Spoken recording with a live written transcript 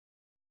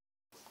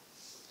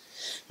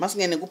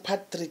Masingene ku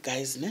part 3,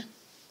 guys, ne?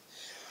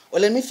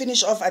 Well, let me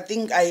finish off. I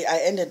think I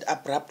ended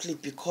abruptly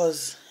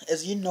because,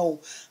 as you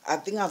know, I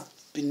think I've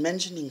been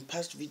mentioning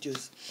past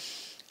videos.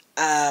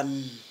 I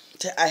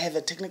have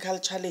a technical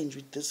challenge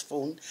with this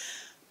phone.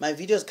 My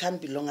videos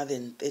can't be longer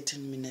than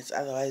 13 minutes,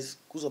 otherwise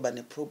kuzoba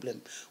a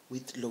problem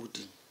with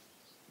loading.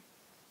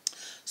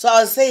 So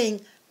I was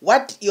saying,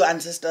 what your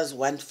ancestors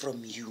want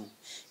from you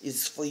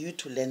is for you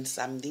to learn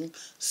something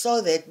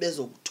so that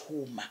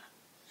bezokuthuma.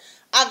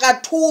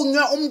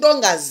 Akathunywa umuntu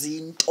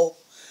ongazinto.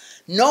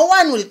 No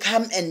one will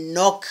come and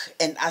knock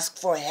and ask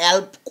for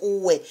help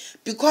kuwe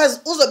because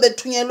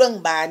uzobethunyelwe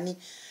ngubani.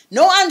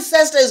 No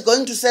ancestor is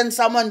going to send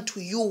someone to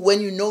you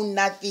when you know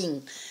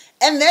nothing.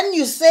 And then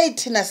you say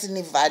thina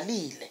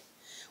sinivalile.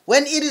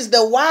 When it is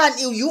the one,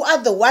 you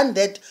are the one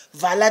that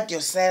valid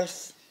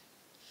yourself.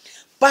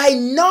 By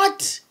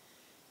not,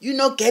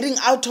 getting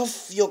out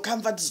of your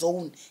comfort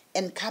zone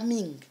and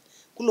coming.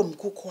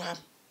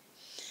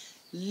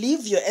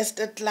 Live your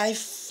estate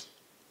life,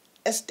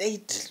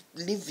 estate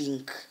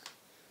living.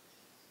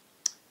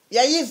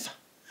 Yayiva,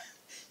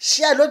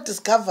 share lo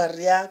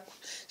discovery yakho,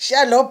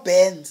 share lo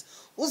bands,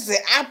 uze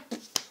up,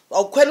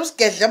 awukhwela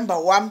usigedlemba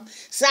wami,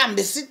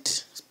 sihambe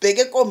sithi,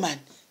 sibheke ekomani,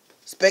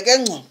 sibheke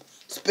engcobo,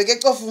 sibheke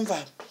ecofa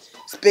umvaba,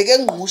 sibheke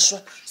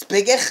engqushwa,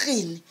 sibheke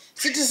eRhini,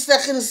 sithi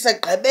siseRhini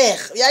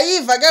sisegqeberha.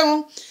 Yayiva ke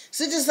ngoku,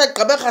 sithi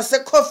sisegqeberha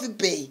seCoffee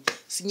Bay,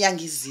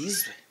 sinyanga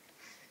izizwe.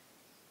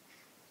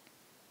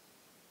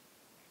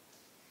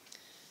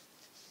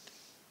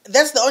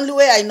 That's the only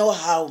way I know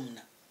how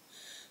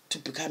to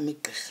become a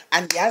gqirha.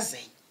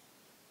 Andiyazi.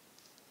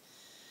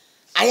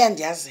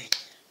 Ayandiyazi.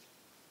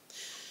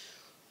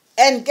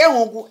 And ke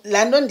ngoku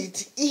lanto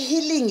ndithi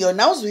healing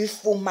yona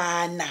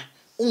uzuyifumana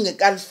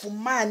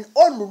ungekalifumani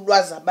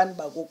olulwazi abantu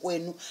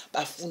bakokwenu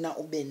bafuna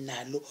ube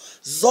nalo.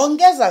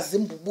 Zonke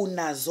ezazimbubu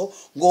nazo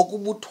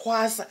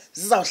ngokubuthwasa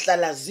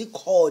zizawuhlala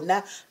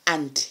zikhona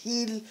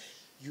until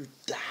you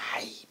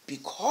die,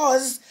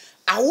 because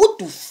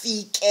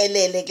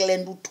awudufikelele kule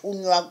nto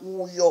uthunywa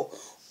kuyo.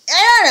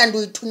 Eyona nto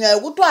uyithunywayo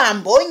ukuthi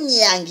uhambe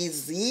onyanga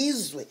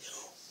izizwe.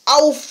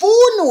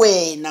 Awufuni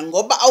wena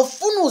ngoba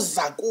awufuni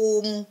uza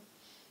kum.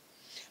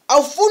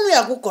 Awufuni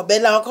uya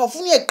kugobela wakho,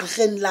 awufuni uya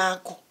egqirheni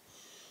lakho.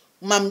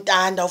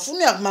 Mamntanda, awufuni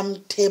uya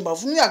kumamthemba,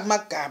 awufuni uya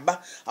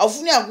kumagaba,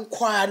 awufuni uya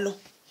kukhwalo.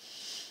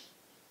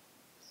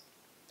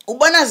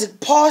 Ubona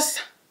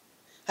zikuphosa.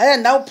 Hayi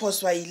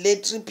ndawuphoswa yile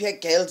trip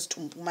ye-girls to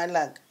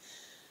Mpumalanga.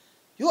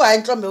 You are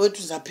intlombe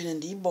wethu zaphinde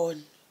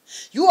ndiyibone.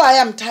 You I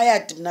am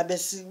tired mna be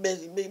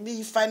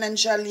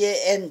financial year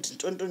end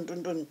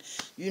ntontontonton.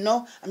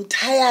 I'm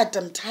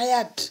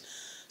tired.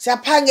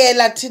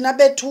 Siyaphangela thina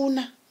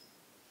bethuna.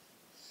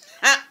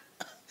 Ha.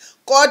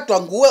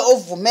 Kodwa nguwe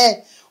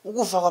ovume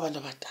ukufa kwabantu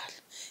abadala.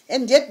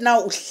 And yet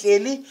now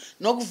uhleli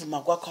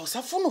nokuvuma kwakho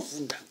usafuna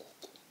ufunda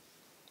ngoku.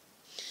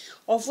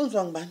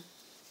 Awufunzwa ngubani?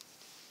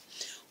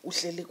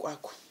 Uhleli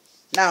kwakho.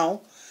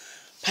 Now,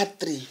 part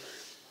 3.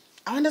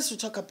 I want us to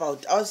talk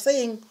about, I was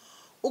saying,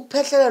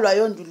 ukuphehlelelwa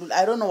yondululu.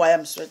 I don't know why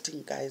I'm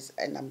sweating, guys,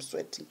 and I'm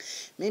sweating.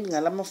 Maybe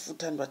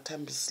ngalamafutha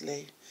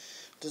ndiwathambisileyo.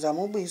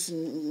 Ndizama ubuyisa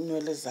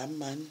inwele zam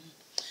man.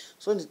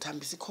 So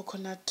ndithambisa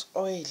coconut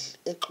oil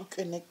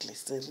exutywe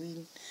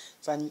neglycerine.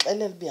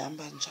 Zanixelela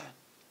bihamba njani.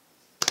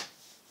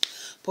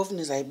 Phofu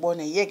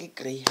nizayibona yeke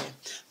grey hair.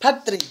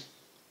 Part 3.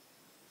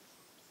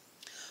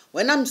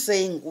 When I'm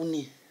saying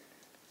kuni,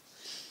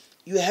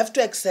 you have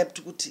to accept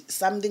ukuthi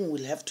something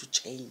will have to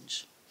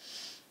change.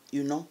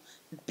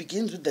 It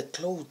begins with the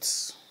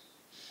clothes,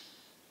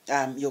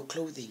 your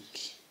clothing.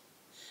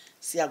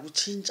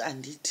 Siyakuchintsha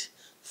andithi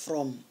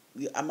from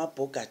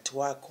amabhogati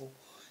wakho.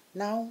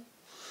 Now,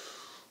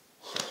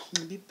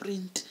 ngibe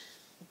print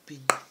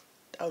ubhinqi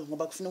tawul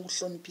ngoba kufuneka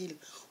uhloniphile,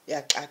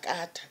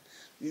 uyaxakatha,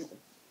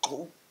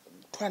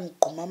 uthwana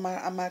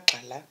gquma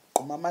amagxala,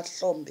 gquma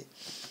amahlombe,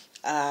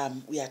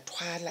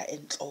 uyathwala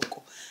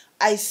enhloko.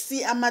 I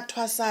see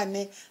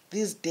amathwasane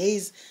these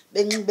days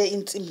benxibe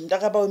insimbi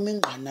ntakaba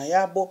imingqana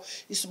yabo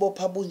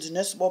isibopha bunzi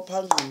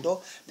nesibopha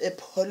ngqindo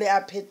bephole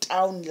apha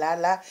etown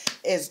lala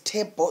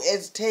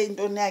ezithe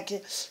intoni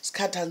yakhe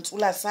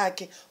sikhathantsula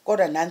sakhe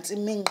kodwa nansi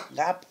iminqi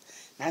ngapha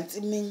nansi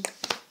iminqi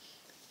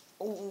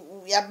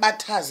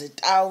uyabathaza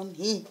etown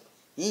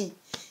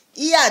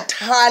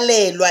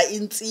iyathwalelwa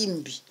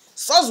insimbi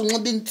soze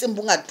unxiba insimbi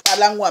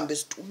ungathwalanga uhambe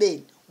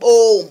esithubeni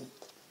boom.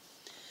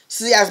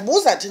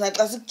 Siyazibuza thina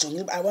xa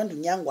sikujongile abantu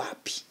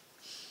unyangwaphi.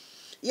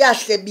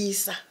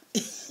 Iyahlebisa,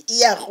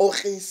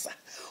 iyakrokrisa.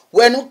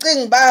 Wena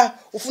ucinga ba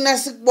ufuna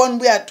sikubona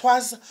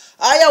ubuyathwasa,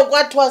 hayi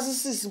awukwathwasa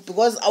isisi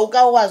because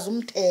awukawazi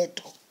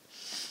umthetho.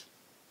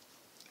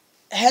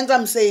 Hence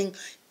I'm saying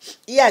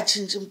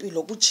iyatshintsha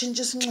impilo,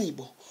 kutshintsha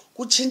isinxibo,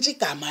 kutshintsha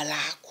igama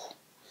lakho.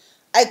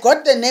 I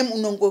got the name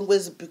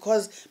uNonkwenkwezi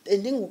because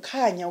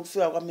bendingukhanya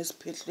ukufika kwami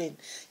esiphehlweni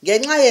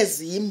ngenxa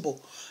yezimbo.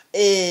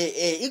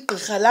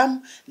 Igqirha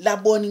lam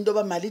labona into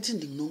ba malithi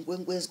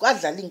ndinguNonkwenkwezi,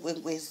 kwadlala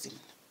inkwenkwezi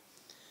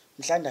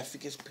mhla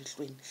ndafika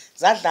esiphehlweni.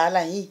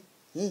 Zadlala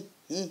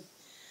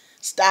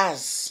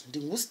stars,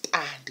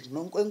 ndingustar,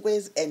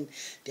 ndinguNonkwenkwezi and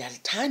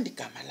ndiyalithanda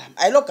igama lam.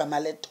 Ayilo gama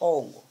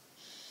lethongo.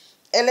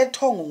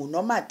 elethongo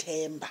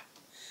nguNomathemba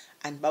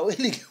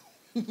andibaweli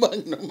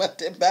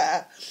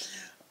Nomathemba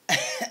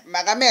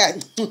makame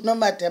kancinci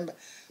Nomathemba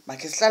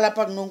makhe sihlala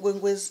apha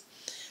kuNonkwenkwezi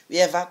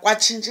uyeva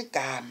kwatshintsha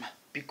igama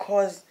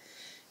because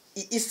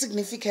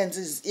i-significance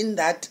is in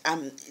that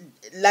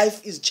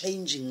life is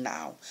changing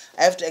now.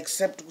 I have to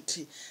accept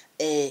ukuthi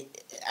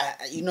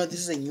you know, this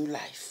is a new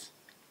life.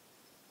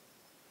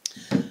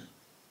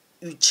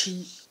 You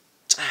change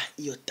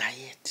your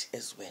diet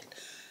as well.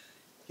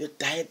 Your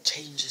diet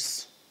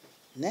changes,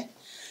 ne?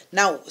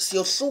 Now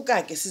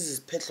siyohluka ke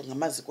siziziphetlo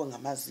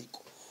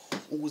ngamaziko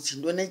ukuthi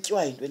into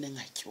etyiwayo into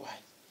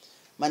engatyiwayo.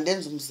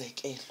 Mandenze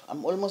umzekelo.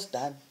 I'm almost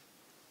done.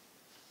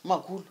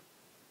 Makhulu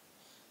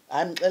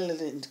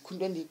andixelele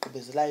ndikhunto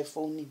endigqibezelayo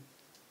efowunini.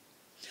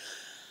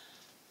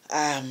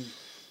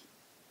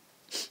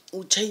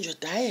 You change your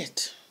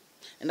diet,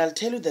 and I'll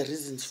tell you the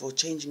reasons for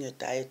changing your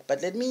diet,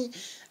 but let me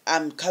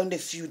count a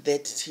few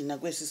that thina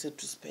kwesi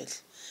sethu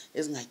siphehlo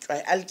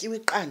ezingatyiwayo. Alityiwa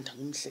iqanda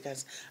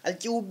ngumhlekazi,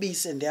 alityiwa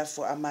ubisi and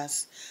therefore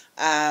amasi,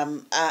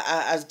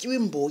 azityiwa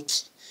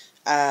imbotyi,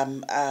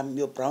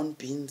 your brown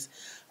beans,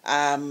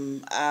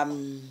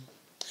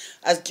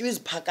 azityiwa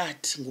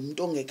iziphakathi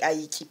ngumuntu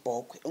ongekayityi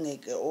ibhokhwe,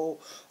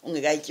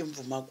 ongekayityi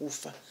imvuma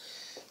kufa,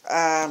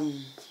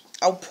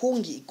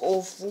 awuphungi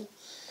ikofu,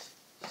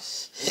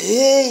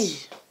 hey,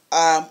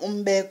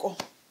 umbeko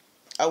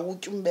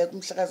awutyi umbeko,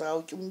 umhlekazi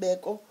awutyi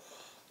umbeko.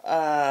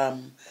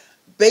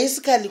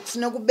 Basically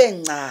kufuneka ube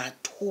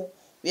ncathu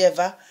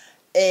uyeva.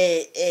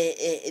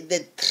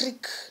 The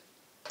trick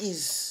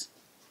is,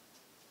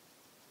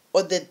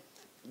 or the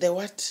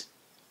what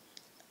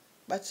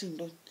bathi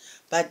into,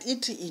 but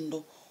ithi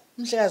into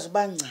umhlekazi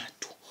uba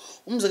ncathu.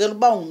 Umzekelo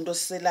uba ungumuntu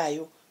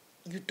oselayo,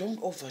 you don't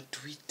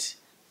overdo it,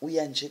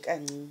 uya nje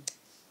kancinci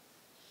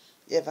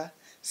yeva.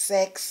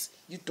 Sex,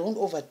 you don't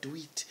overdo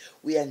it,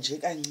 uya nje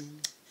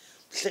kancinci.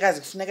 Mhlekazi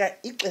kufuneka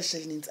ixesha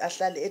elinintsi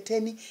ahlale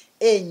etheni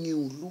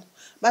enyulu.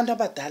 Abantu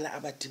abadala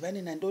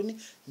abadibani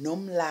nantoni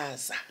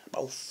nomlaza,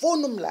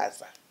 bawufuna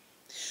umlaza.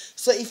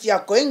 So if you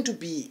are going to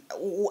be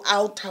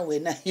outer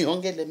wena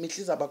yonke le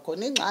mihla izawuba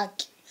khona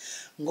ingxaki,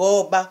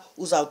 ngoba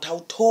uzawuthi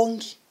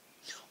awuthongi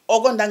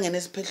oko ndangena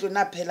esiphehlweni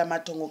aphela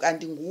amathongo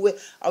kanti nguwe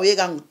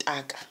awuyekanga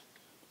utaka,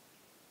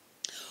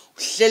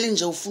 uhleli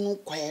nje ufuna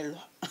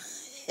ukukhwelwa.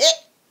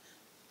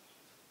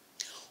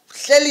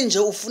 Uhleli nje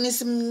ufuna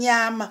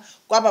isimnyama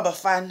kwaba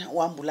bafana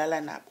uhamba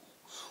ulala nabo,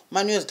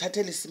 umane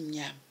uyozithathela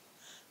isimnyama.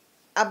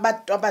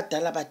 Abantu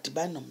abadala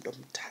badibana nomuntu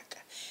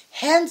omdaka,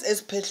 hence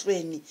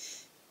esiphehlweni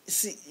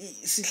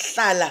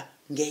sihlala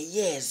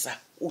ngeyeza,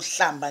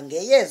 uhlamba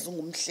ngeyeza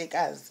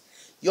ungumhlekazi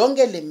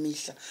yonke le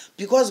mihla,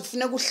 because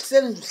kufuneka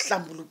uhleli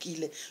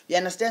uhlambulukile, you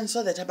understand,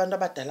 so that abantu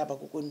abadala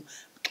bakokwenu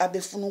xa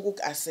befuna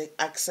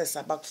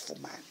ukuku-accessa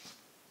bakufumane.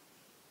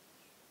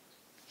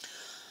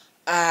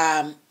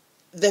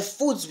 The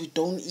foods we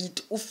don't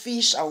eat,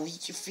 fish,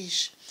 awuyityi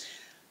fish.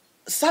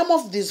 Some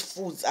of these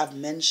foods I've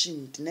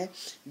mentioned, ne,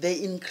 they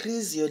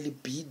increase your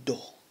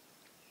libido.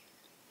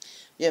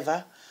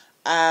 Yeva?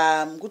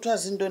 Kuthiwa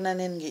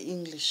zintoni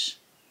nge-English?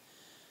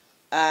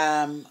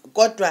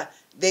 Kodwa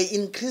they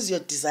increase your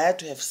desire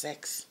to have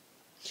sex.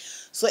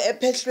 So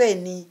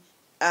ephehlweni,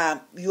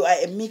 you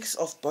are a mix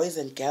of boys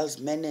and girls,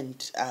 men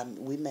and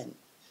women.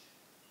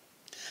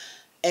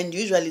 And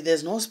usually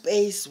there's no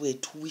space where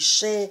we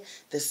share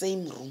the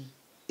same room.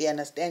 You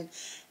understand?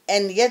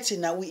 And yet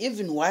now we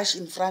even wash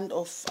in front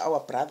of our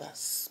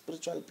brothers,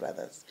 spiritual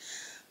brothers.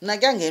 Mna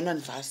kuyangenwa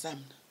ndivasa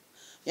mna.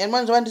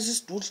 Yanibona njengoba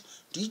ndisisidudu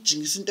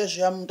ndiyijingisa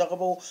inteshe yam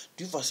mntakabo,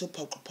 ndivase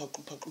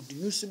phaqu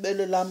ndinyuse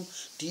ibele lam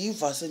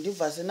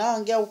ndivase nawe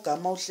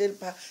ngiyawugama uhleli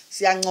phaa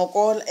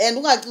siyancokola. And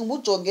ungacingi uba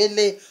ujonge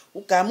le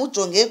ugama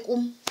ujonge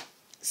kum,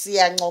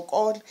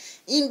 siyancokola.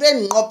 Into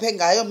endinqophe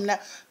ngayo mna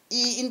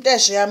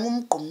inteshe yam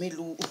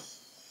umgqumile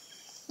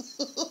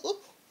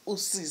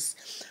usisi.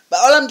 But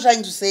all I'm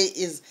trying to say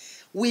is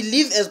we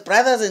live as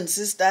brothers and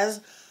sisters.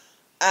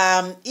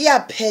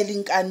 Iyaphela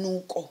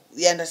inkanuko,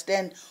 you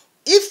understand?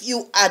 If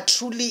you are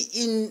truly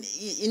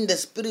in the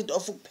spirit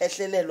of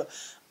ukuphehlelelwa,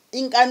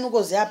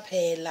 inkanuko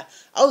ziyaphela,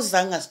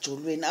 awuzanga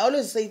sijolweni. I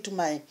always say to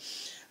my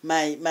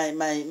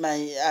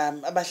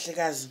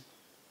abahlekazi,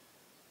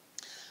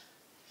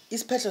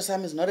 isiphehlo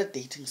sami is not a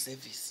dating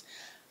service.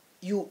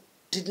 You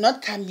did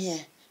not come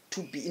here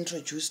to be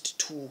introduced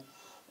to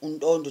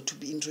Undondo, to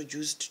be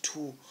introduced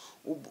to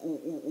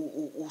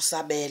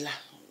Usabela,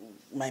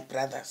 my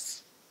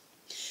brothers.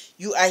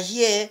 You are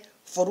here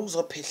for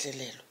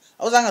uzophehlelelwa.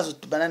 Awuzanga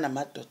zodibana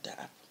namadoda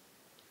apha.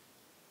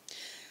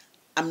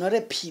 I'm not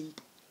a pimp.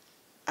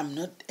 I'm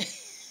not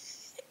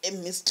a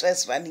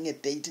mistress running a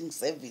dating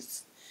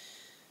service.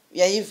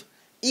 Uyayiva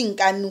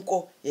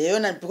inkanuko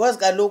yeyona, because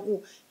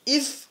kaloku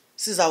if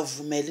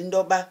sizawuvumela into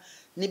yoba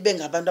nibe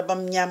ngabantu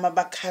abamnyama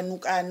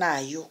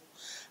bakhanukanayo,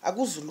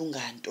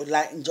 akuzulunga nto.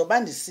 La njoba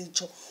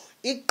ndisitsho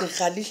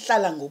igqirha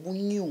lihlala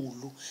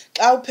ngobunyulu.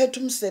 Xa uphethe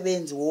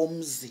umsebenzi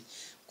womzi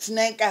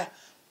kufuneka,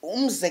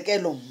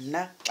 umzekelo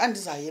mna xa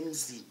ndizawuya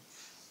emzini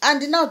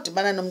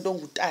andinawudibana nomuntu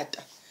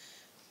ongutata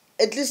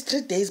at least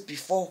 3 days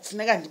before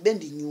kufuneka ndibe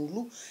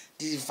ndinyulu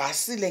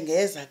ndivasile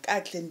ngeza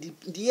kahle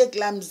ndiye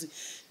clumsy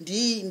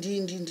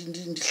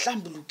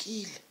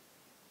ndihlambulukile.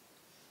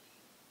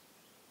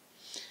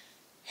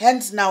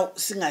 Hence now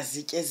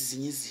singazitya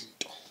ezinye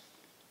izinto,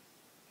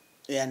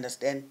 you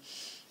understand,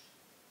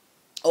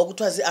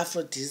 okuthiwa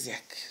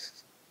zi-aphrodisiac,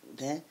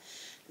 ne?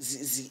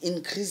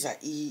 Increase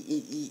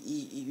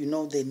you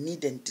know, the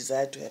need and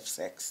desire to have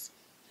sex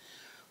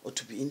or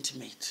to be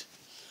intimate.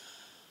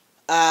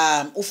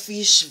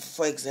 Fish,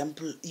 for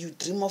example, you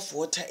dream of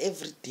water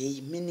every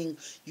day, meaning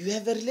you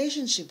have a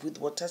relationship with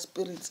water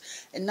spirits,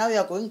 and now you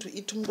are going to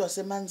eat umuntu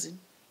wasemanzini.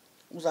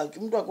 Uzawutya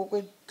umuntu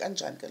wakokwenu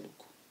kanjani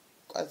kaloku?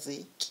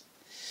 Kwazeki.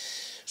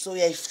 So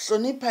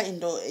uyayihlonipha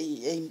into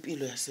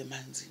eyimpilo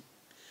yasemanzini.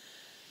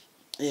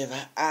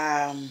 Yeva.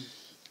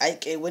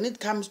 When it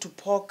comes to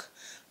pork,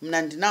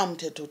 mna ndinawo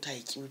umthetho othi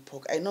ayityiwe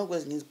pork. I know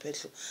kwezinye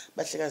iziphehlo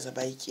bahlekazi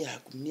abayityi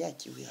ihagu, mna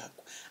iyatyiwa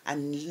ihagu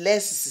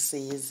unless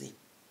siseyezeni.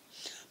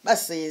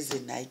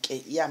 Baseyezeni hayi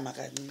ke iyama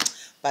kancinci,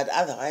 but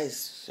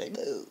otherwise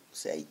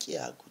siyayitya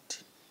ihagu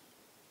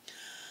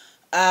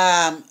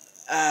thina.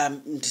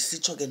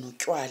 Ndisitsho ke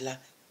notywala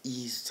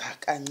iza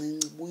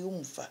kancinci, buya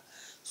umva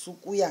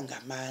sukuya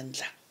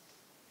ngamandla.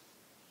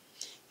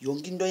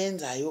 Yonke into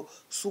yenzayo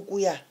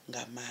sukuya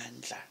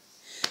ngamandla.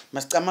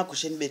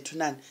 Masicamagusheni bethu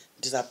nani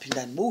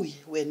ndizaphinda ndibuye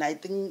wena. I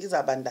think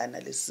izabandana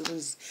le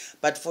series,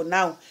 but for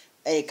now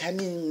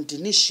khani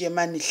ndinishiye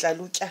mani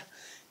hlalutya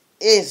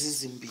ezi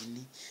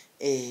zimbini,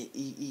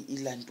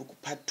 ilantuku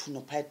part 2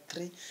 no part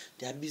 3.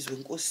 Ndiyabizwa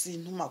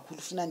enkosini, umakhulu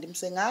ufuna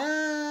ndimse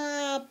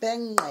ngapha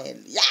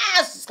enqele.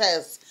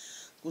 Yes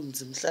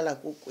kunzima hlala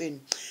kokwenu.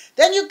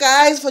 Thank you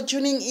guys for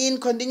tuning in.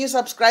 Continue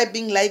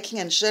subscribing, liking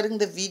and sharing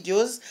the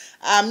videos.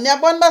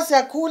 Niyabona uba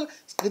siyakhula,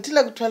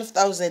 sigqithile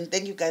ku-12,000.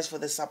 Thank you guys for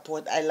the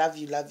support. I love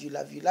you, love you,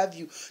 love you, love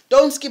you.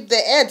 Don't skip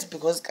the ads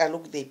because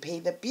kaloku they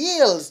pay the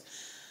bills.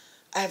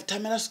 I have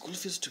Tamara school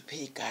fees to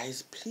pay,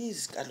 guys.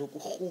 Please kaloku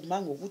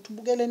rhuma ngokuthi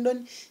ubukele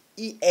ntoni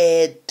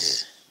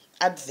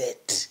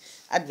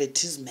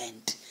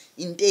advertisement,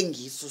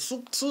 intengiso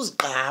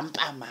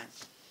suzigqampa man,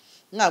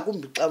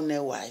 ngakumbi xa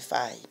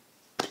une-Wi-Fi.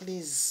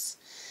 Please.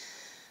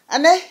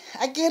 Ane,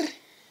 akiri.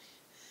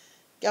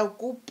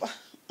 Kyakupa.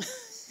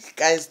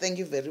 Guys, thank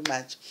you very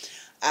much.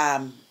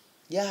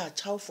 Yeah,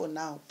 ciao for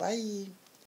now. Bye.